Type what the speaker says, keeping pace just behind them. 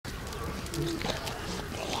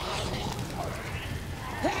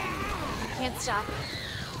Can't stop.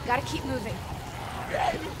 Gotta keep moving.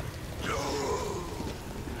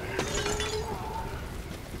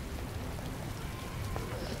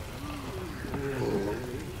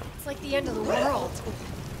 It's like the end of the world.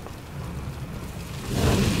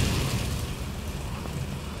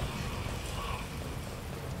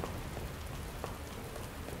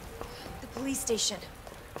 The police station.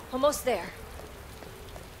 Almost there.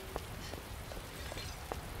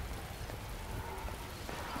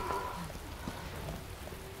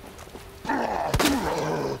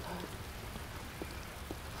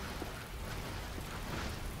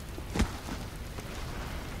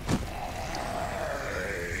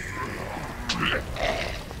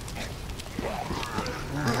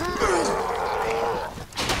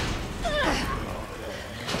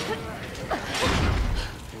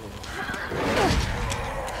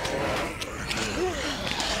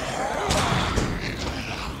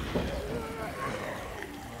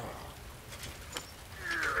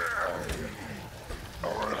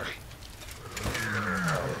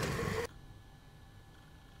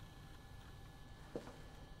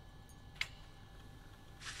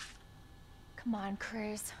 Come on,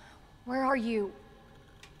 Chris. Where are you?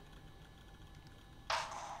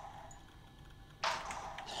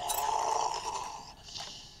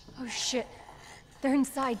 Oh shit. They're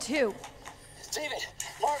inside too. David!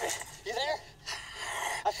 Marvin! You there?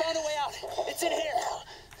 I found a way out. It's in here.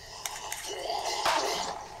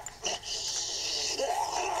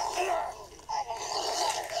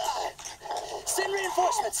 Send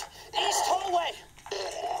reinforcements. East hallway.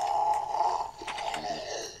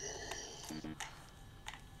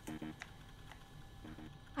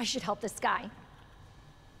 I should help this guy.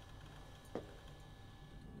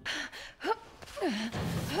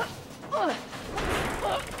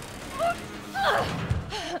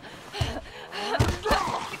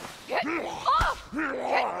 Get off! Get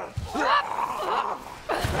up!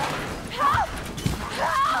 Help!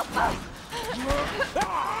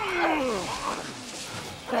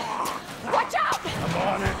 Help! Watch out! I'm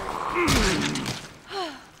on it.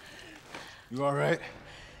 You all right?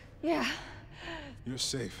 Yeah. You're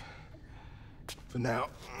safe. For now.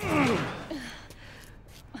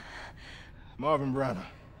 Marvin Browner.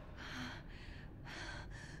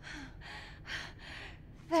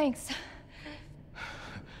 Thanks.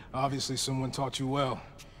 Obviously someone taught you well.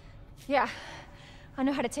 Yeah. I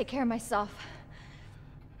know how to take care of myself.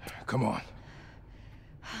 Come on.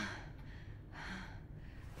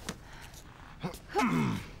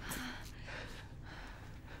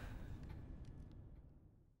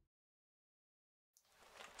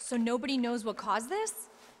 So nobody knows what caused this?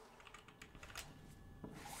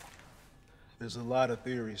 There's a lot of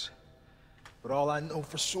theories. But all I know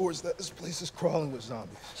for sure is that this place is crawling with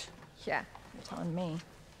zombies. Yeah, you're telling me.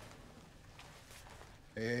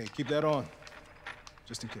 Hey, keep that on.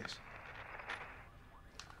 Just in case.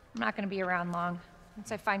 I'm not gonna be around long.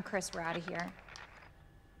 Once I find Chris, we're out of here.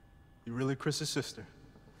 You really Chris's sister?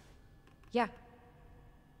 Yeah.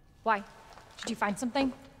 Why? Did you find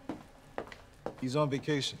something? He's on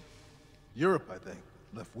vacation. Europe, I think.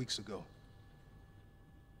 Left weeks ago.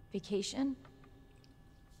 Vacation?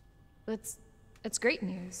 It's great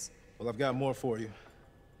news. Well, I've got more for you.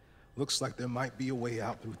 Looks like there might be a way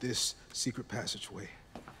out through this secret passageway.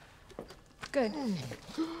 Good.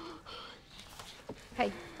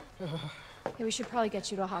 Hey. Hey, we should probably get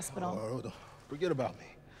you to a hospital. Oh, forget about me.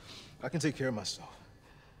 I can take care of myself.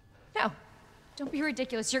 No. Don't be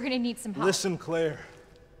ridiculous. You're gonna need some help. Listen, Claire.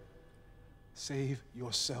 Save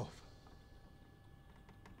yourself.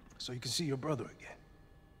 So you can see your brother again.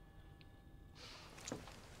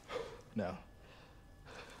 Now,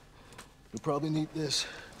 you'll probably need this.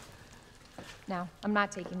 No, I'm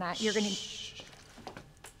not taking that. You're gonna... Shh.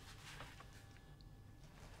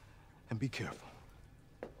 And be careful.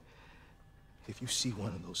 If you see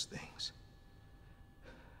one of those things,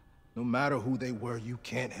 no matter who they were, you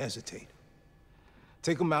can't hesitate.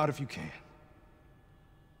 Take them out if you can.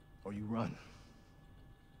 Or you run.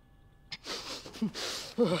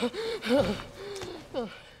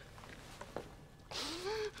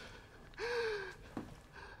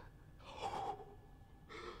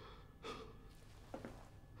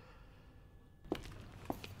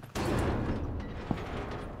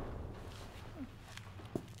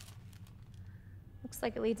 Looks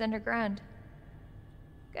like it leads underground.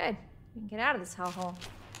 Good. We can get out of this hellhole.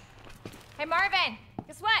 Hey, Marvin!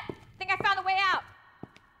 Guess what? I think I found the way out!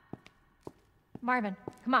 Marvin,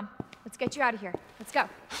 come on. Let's get you out of here. Let's go.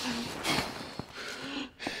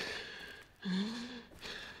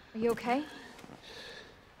 Are you okay?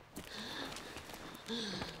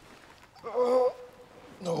 No.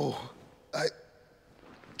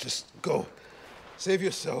 Just go. Save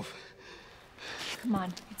yourself. Come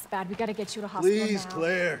on, it's bad. We gotta get you to hospital now. Please,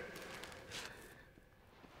 Claire.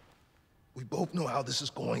 We both know how this is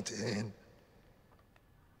going to end.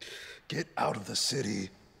 Get out of the city.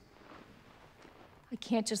 I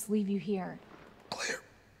can't just leave you here. Claire,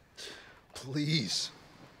 please,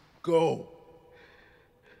 go.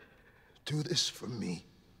 Do this for me.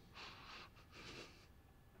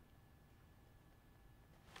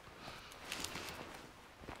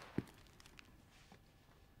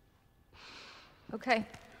 Okay.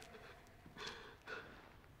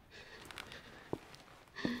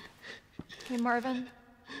 Hey, Marvin.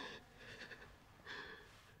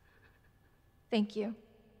 Thank you.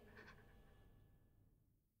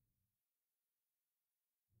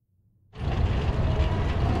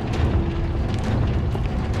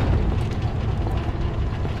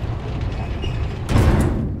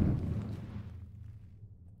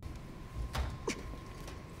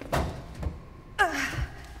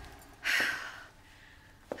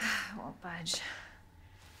 Budge.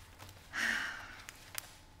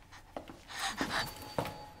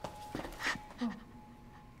 Oh.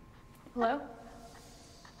 Hello?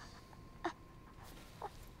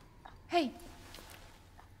 Hey.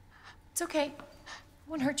 It's okay. I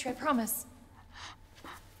won't hurt you, I promise.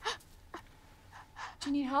 Do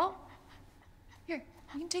you need help? Here,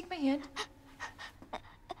 you can take my hand.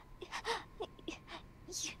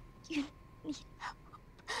 You need help.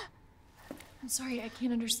 I'm sorry, I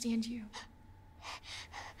can't understand you.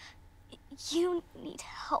 You need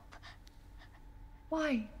help.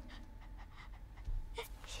 Why?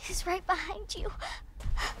 He's right behind you.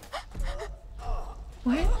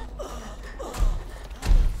 What?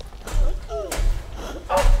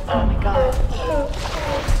 Oh my God.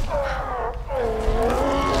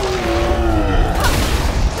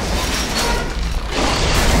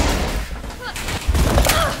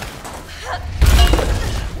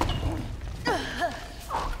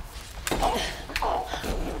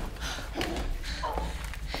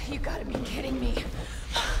 You gotta be kidding me.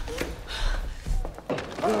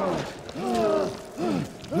 Oh,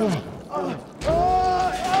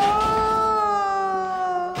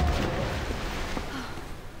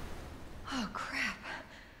 crap.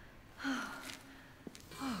 Oh,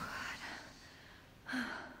 God.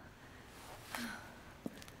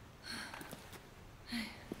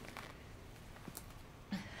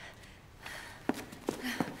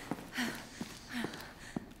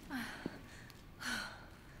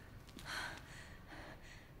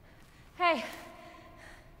 Hey,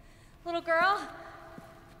 little girl.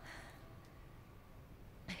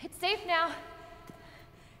 It's safe now.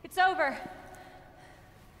 It's over.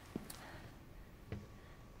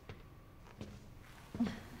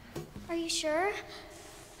 Are you sure?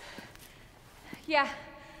 Yeah,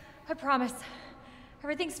 I promise.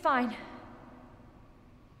 Everything's fine.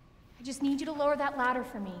 I just need you to lower that ladder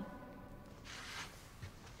for me.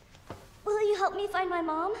 Will you help me find my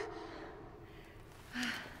mom?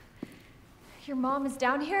 Your mom is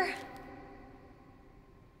down here?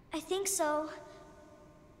 I think so.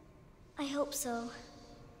 I hope so.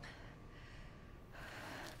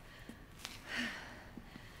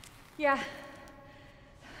 Yeah,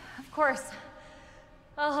 of course.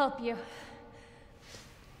 I'll help you.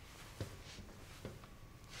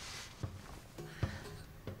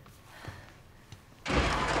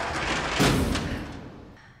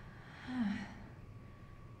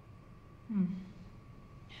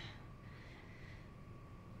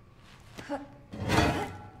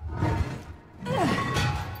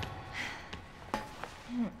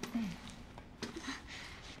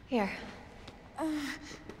 Here.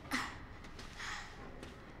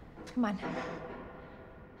 Come on.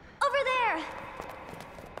 Over there!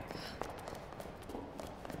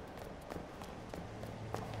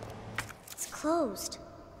 It's closed.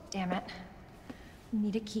 Damn it. We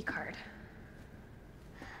need a key card.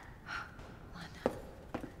 Hold on.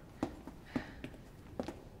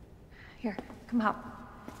 Here, come up.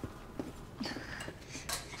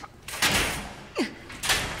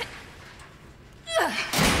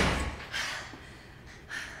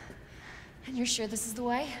 And you're sure this is the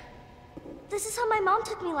way? This is how my mom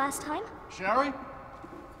took me last time. Sherry?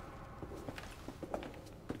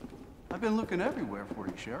 I've been looking everywhere for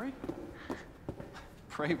you, Sherry.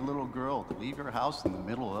 Brave little girl to leave your house in the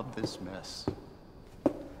middle of this mess.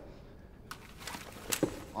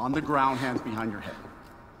 On the ground, hands behind your head.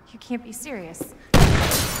 You can't be serious.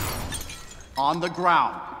 On the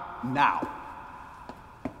ground, now.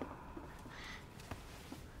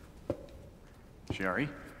 Sherry,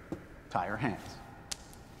 tie your hands.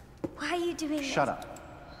 Why are you doing this? Shut up.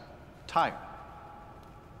 Tie her.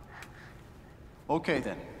 Okay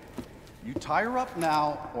then. You tie her up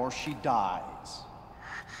now, or she dies.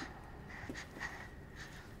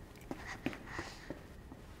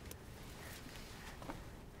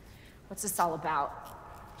 What's this all about?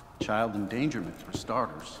 Child endangerment, for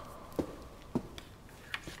starters.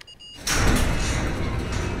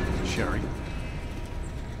 Sherry,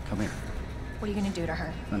 come here. What are you gonna do to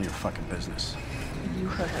her? None of your fucking business. If you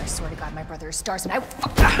hurt her, I swear to God, my brother is stars and I will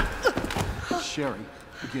Sherry,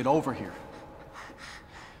 get over here.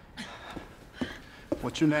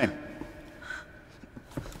 What's your name?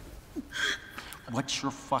 What's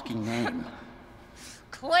your fucking name?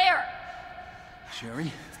 Claire!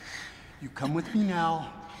 Sherry, you come with me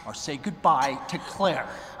now, or say goodbye to Claire.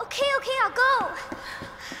 Okay, I'll go.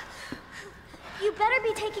 You better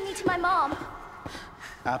be taking me to my mom.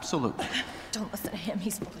 Absolutely. Don't listen to him,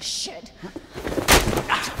 he's full of shit.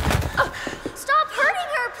 Stop hurting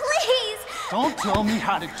her, please! Don't tell me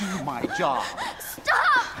how to do my job.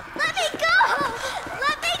 Stop! Let me go!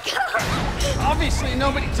 Let me go! Obviously,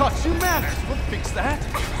 nobody taught you manners. We'll fix that.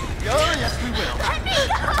 Oh, yes, we will. Let me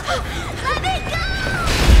go! Let me go!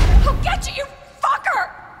 I'll get you, you fucker!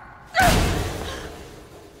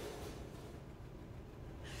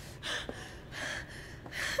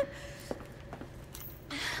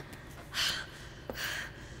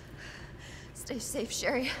 Stay safe,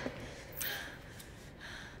 Sherry.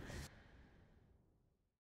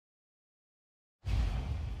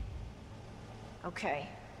 Okay.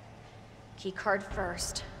 Key card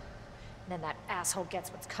first. Then that asshole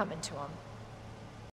gets what's coming to him.